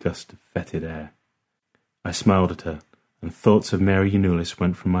warm gust of fetid air. I smiled at her, and thoughts of Mary Eunulis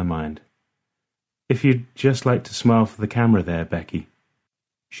went from my mind. If you'd just like to smile for the camera there, Becky.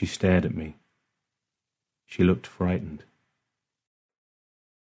 She stared at me. She looked frightened.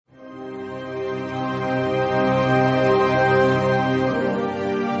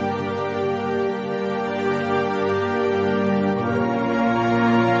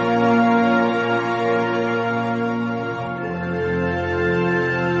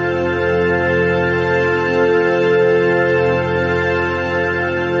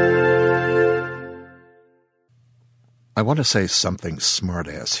 I want to say something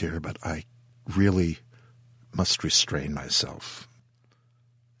smart-ass here, but I really must restrain myself.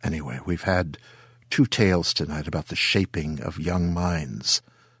 Anyway, we've had 2 tales tonight about the shaping of young minds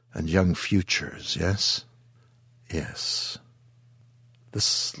and young futures, yes? Yes.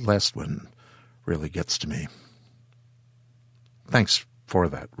 This last one really gets to me. Thanks for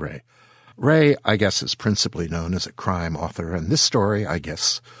that, Ray. Ray, I guess, is principally known as a crime author, and this story, I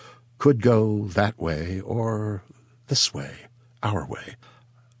guess, could go that way or this way, our way.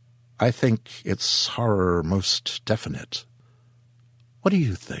 I think it's horror most definite. What do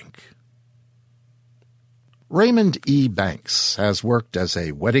you think? Raymond E. Banks has worked as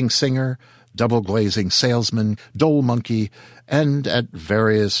a wedding singer, double-glazing salesman, dole monkey, and at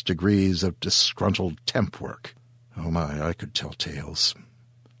various degrees of disgruntled temp work. Oh my, I could tell tales.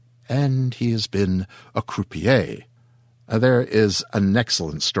 And he has been a croupier. There is an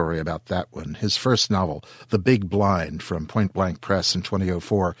excellent story about that one. His first novel, The Big Blind, from Point Blank Press in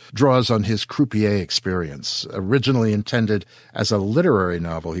 2004, draws on his croupier experience. Originally intended as a literary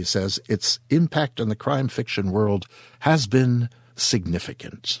novel, he says, its impact on the crime fiction world has been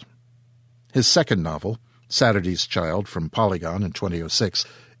significant. His second novel, Saturday's Child, from Polygon in 2006,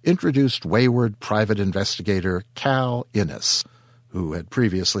 introduced wayward private investigator Cal Innes, who had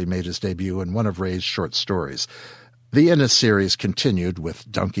previously made his debut in one of Ray's short stories. The Innes series continued with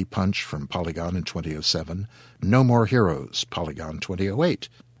Donkey Punch from Polygon in 2007, No More Heroes, Polygon 2008,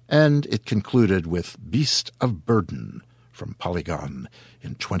 and it concluded with Beast of Burden from Polygon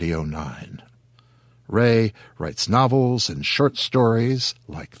in 2009. Ray writes novels and short stories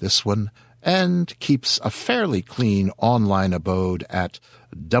like this one and keeps a fairly clean online abode at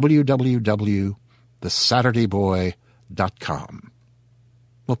www.thesaturdayboy.com.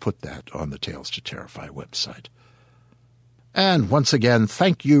 We'll put that on the Tales to Terrify website. And once again,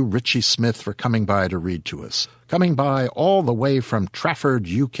 thank you, Richie Smith, for coming by to read to us, coming by all the way from Trafford,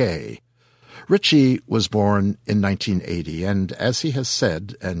 UK. Richie was born in 1980, and as he has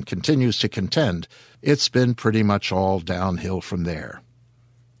said and continues to contend, it's been pretty much all downhill from there.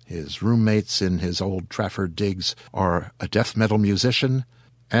 His roommates in his old Trafford digs are a death metal musician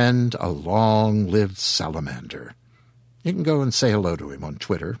and a long-lived salamander. You can go and say hello to him on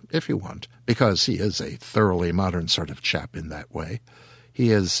Twitter, if you want, because he is a thoroughly modern sort of chap in that way. He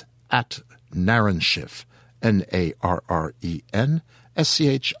is at Narrenschiff, Narrenschiff.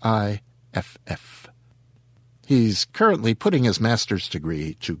 He's currently putting his master's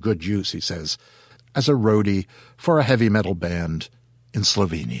degree to good use, he says, as a roadie for a heavy metal band in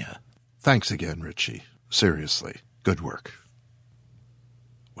Slovenia. Thanks again, Richie. Seriously, good work.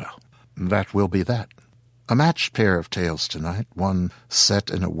 Well, that will be that. A matched pair of tales tonight, one set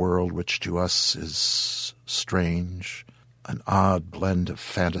in a world which to us is strange, an odd blend of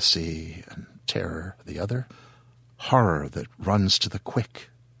fantasy and terror, the other, horror that runs to the quick.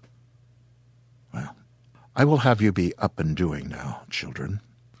 Well, I will have you be up and doing now, children.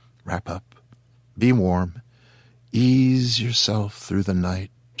 Wrap up, be warm, ease yourself through the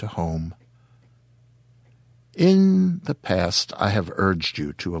night to home. In the past, I have urged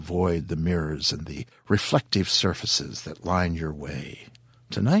you to avoid the mirrors and the reflective surfaces that line your way.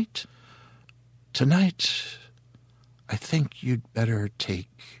 Tonight, I think you'd better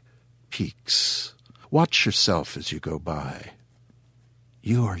take peeks. Watch yourself as you go by.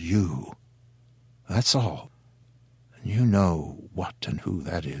 You are you. That's all. And you know what and who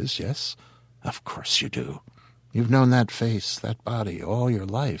that is, yes? Of course you do. You've known that face, that body, all your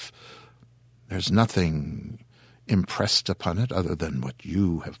life. There's nothing impressed upon it other than what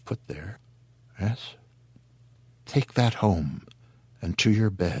you have put there. Yes? Take that home and to your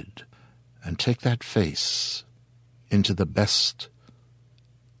bed, and take that face into the best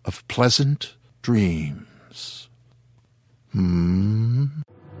of pleasant dreams.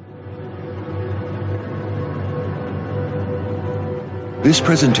 This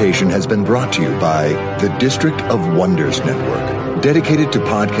presentation has been brought to you by the District of Wonders Network, dedicated to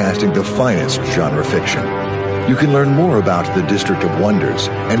podcasting the finest genre fiction. You can learn more about the District of Wonders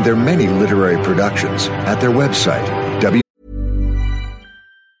and their many literary productions at their website,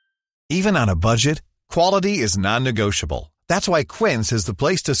 Even on a budget, quality is non-negotiable. That's why Quince is the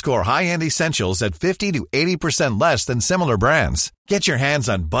place to score high-end essentials at 50 to 80% less than similar brands. Get your hands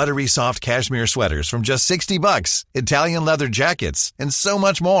on buttery soft cashmere sweaters from just $60, Italian leather jackets, and so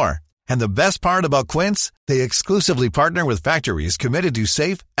much more. And the best part about Quince, they exclusively partner with factories committed to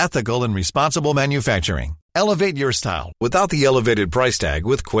safe, ethical, and responsible manufacturing. Elevate your style without the elevated price tag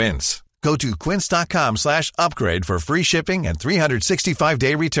with Quince. Go to quince.com/upgrade for free shipping and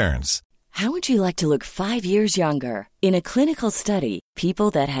 365-day returns. How would you like to look 5 years younger? In a clinical study,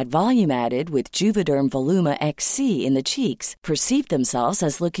 people that had volume added with Juvederm Voluma XC in the cheeks perceived themselves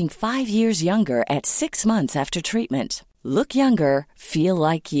as looking 5 years younger at 6 months after treatment. Look younger, feel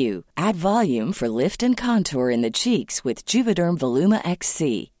like you. Add volume for lift and contour in the cheeks with Juvederm Voluma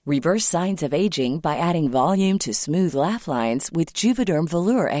XC. Reverse signs of aging by adding volume to smooth laugh lines with Juvederm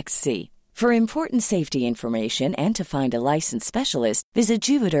Volure XC. For important safety information and to find a licensed specialist, visit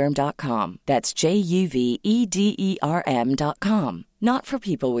Juvederm.com. That's JUVEDERM.com. Not for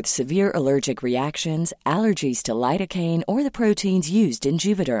people with severe allergic reactions, allergies to lidocaine, or the proteins used in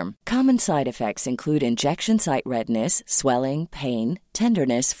Juvederm. Common side effects include injection site redness, swelling, pain,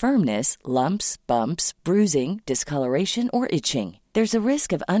 tenderness, firmness, lumps, bumps, bruising, discoloration, or itching. There's a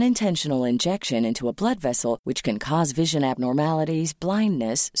risk of unintentional injection into a blood vessel, which can cause vision abnormalities,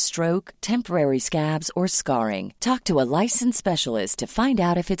 blindness, stroke, temporary scabs, or scarring. Talk to a licensed specialist to find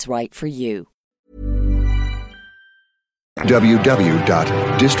out if it's right for you.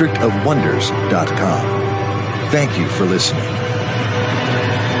 www.districtofwonders.com. Thank you for listening.